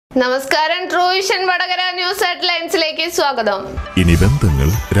നമസ്കാരം, true vision Vadakara news ഹെഡ്ലൈൻസിലേക്ക് സ്വാഗതം. ഇനി ബന്ധങ്ങൾ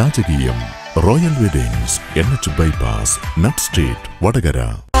രാജകീയം. റോയൽ വെഡിങ്സ്, NH ബൈപാസ്, നട്ട് സ്ട്രീറ്റ്, വടകര.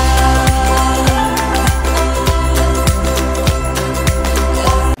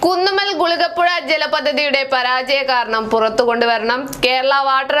 കുന്നുമൽ ഗുളികപ്പുഴ ജലപദ്ധതിയുടെ പരാജയ കാരണം പുറത്തു കൊണ്ടുവരണം Kerala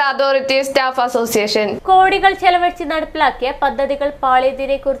water authority staff association. കോടികൾ ചെലവഴിച്ച് നടപ്പിലാക്കിയ പദ്ധതികൾ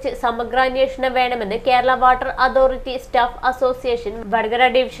പാളിയതിനെക്കുറിച്ച് സമഗ്രാന്വേഷണം വേണമെന്ന് Kerala water authority staff association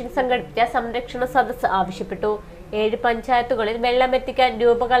Vadakara division സംഘടിപ്പിച്ച സംരക്ഷണ സദസ്സ് ആവശ്യപ്പെട്ടു. 7 പഞ്ചായത്തുകളിൽ വെള്ളമെത്തിക്കാൻ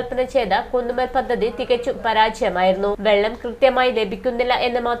രൂപകൽപ്പന ചെയ്ത കുന്നുമൽ പദ്ധതി തികച്ചും പരാജയമായിരുന്നു. വെള്ളം കൃത്യമായി ലഭിക്കുന്നില്ല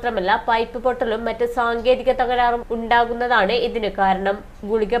എന്ന് മാത്രമല്ല, പൈപ്പ് പൊട്ടലും മറ്റ് സാങ്കേതിക തകരാറും ഉണ്ടാകുന്നതാണ് ഇതിനു കാരണം.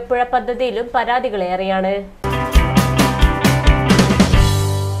 ഗുളികപ്പുഴ പദ്ധതിയിലും പരാതികളേറെയാണ്.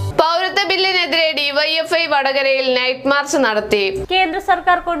 ബില്ലിനെതിരെ ഡിവൈഎഫ്ഐ വടകരയിൽ നൈറ്റ് മാർച്ച് നടത്തി. കേന്ദ്ര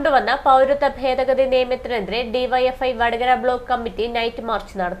സർക്കാർ കൊണ്ടുവന്ന പൗരത്വ ഭേദഗതി നിയമത്തിനെതിരെ DYFI Vadakara block committee night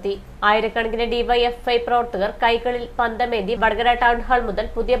March നടത്തി. ആയിരക്കണക്കിന് ഡിവൈഎഫ്ഐ പ്രവർത്തകർ കൈകളിൽ പന്തമേന്തി വടകര ടൗൺ ഹാൾ മുതൽ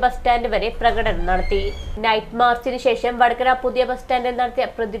പുതിയ ബസ് സ്റ്റാൻഡ് വരെ പ്രകടനം നടത്തി. നൈറ്റ് മാർച്ചിന് ശേഷം വടകര പുതിയ ബസ് സ്റ്റാൻഡിൽ നടത്തിയ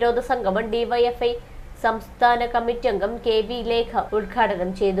പ്രതിരോധ സംഗമം ഡിവൈഎഫ്ഐ സംസ്ഥാന കമ്മിറ്റി അംഗം KV ലേഖ ഉദ്ഘാടനം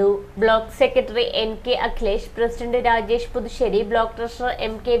ചെയ്തു. Block secretary NK Akhilesh, president Rajesh Puthussery, block treasurer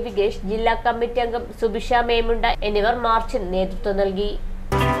MK Vikesh, ജില്ലാ കമ്മിറ്റി അംഗം സുബിഷ മേമുണ്ട എന്നിവർ മാർച്ചിന് നേതൃത്വം നൽകി.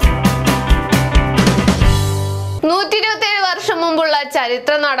 127 വർഷം മുമ്പുള്ള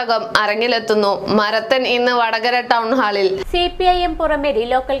ചരിത്ര നാടകം അരങ്ങിലെത്തുന്നു. മരത്തൻ ഇന്ന് വടകര ടൗൺ ഹാളിൽ. CPIM Purameri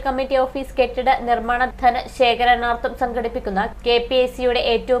local committee office കെട്ടിട നിർമ്മാണ ധന ശേഖരണാർത്ഥം സംഘടിപ്പിക്കുന്ന KPACയുടെ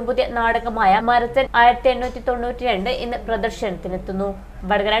ഏറ്റവും പുതിയ നാടകമായ മരത്തൻ 1892 ഇന്ന് പ്രദർശനത്തിനെത്തുന്നു.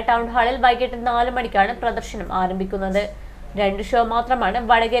 വടകര ടൗൺ ഹാളിൽ വൈകിട്ട് 4 മണിക്കാണ് പ്രദർശനം ആരംഭിക്കുന്നത്. 2 ഷോ മാത്രമാണ്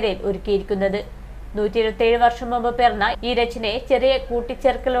വടകരയിൽ ഒരുക്കിയിരിക്കുന്നത്. 127 വർഷം മുമ്പ് പിറന്ന ഈ രചനയെ ചെറിയ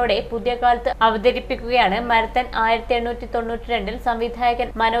കൂട്ടിച്ചേർക്കലോടെ പുതിയ കാലത്ത് അവതരിപ്പിക്കുകയാണ് മരത്തൻ 1892. സംവിധായകൻ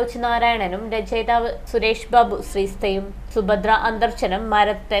മനോജ് നാരായണനും രചയിതാവ് സുരേഷ് ബാബു ശ്രീസ്തയും. സുഭദ്ര അന്തർച്ചനം,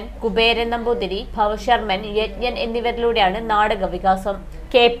 മരത്തൻ, കുബേരൻ നമ്പൂതിരി, ഭവശർമ്മൻ, യജ്ഞൻ എന്നിവരിലൂടെയാണ് നാടക വികാസം.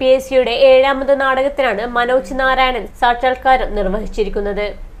 KPACയുടെ 7ാമത് നാടകത്തിനാണ് മനോജ് നാരായണൻ സാക്ഷാത്കാരം നിർവഹിച്ചിരിക്കുന്നത്.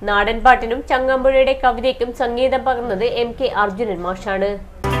 നാടൻ പാട്ടിനും ചങ്ങമ്പുഴയുടെ കവിതയ്ക്കും സംഗീതം പകർന്നത് MK അർജുനൻ മാഷാണ്.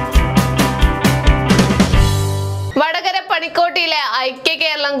 വടകര പണിക്കോട്ടിയിലെ ഐക്യ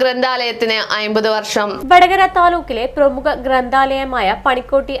കേരളം ഗ്രന്ഥാലയത്തിന് 50 വർഷം. വടകര താലൂക്കിലെ പ്രമുഖ ഗ്രന്ഥാലയമായ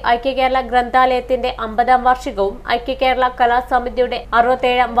പണിക്കോട്ടി ഐക്യ കേരള ഗ്രന്ഥാലയത്തിന്റെ 50ാം വാർഷികവും ഐക്യ കേരള കലാസമിതിയുടെ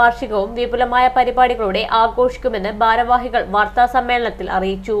 67ാം വാർഷികവും വിപുലമായ പരിപാടികളോടെ ആഘോഷിക്കുമെന്ന് ഭാരവാഹികൾ വാർത്താ സമ്മേളനത്തിൽ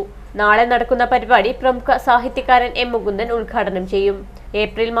അറിയിച്ചു. നാളെ നടക്കുന്ന പരിപാടി പ്രമുഖ സാഹിത്യകാരൻ M. മുകുന്ദൻ ഉദ്ഘാടനം ചെയ്യും.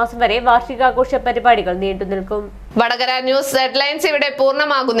 ഏപ്രിൽ മാസം വരെ വാർഷികാഘോഷ പരിപാടികൾ നീണ്ടുനിൽക്കും. വടകര ന്യൂസ് ഹെഡ്ലൈൻസ് ഇവിടെ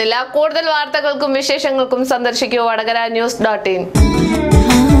പൂർണ്ണമാകുന്നില്ല. കൂടുതൽ വാർത്തകൾക്കും വിശേഷങ്ങൾക്കും സന്ദർശിക്കൂ vadakaranews.in.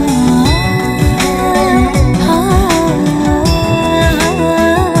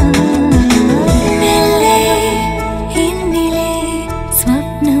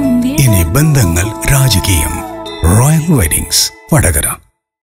 ഇനി ബന്ധങ്ങൾ രാജകീയം. Royal weddings, Vadakara.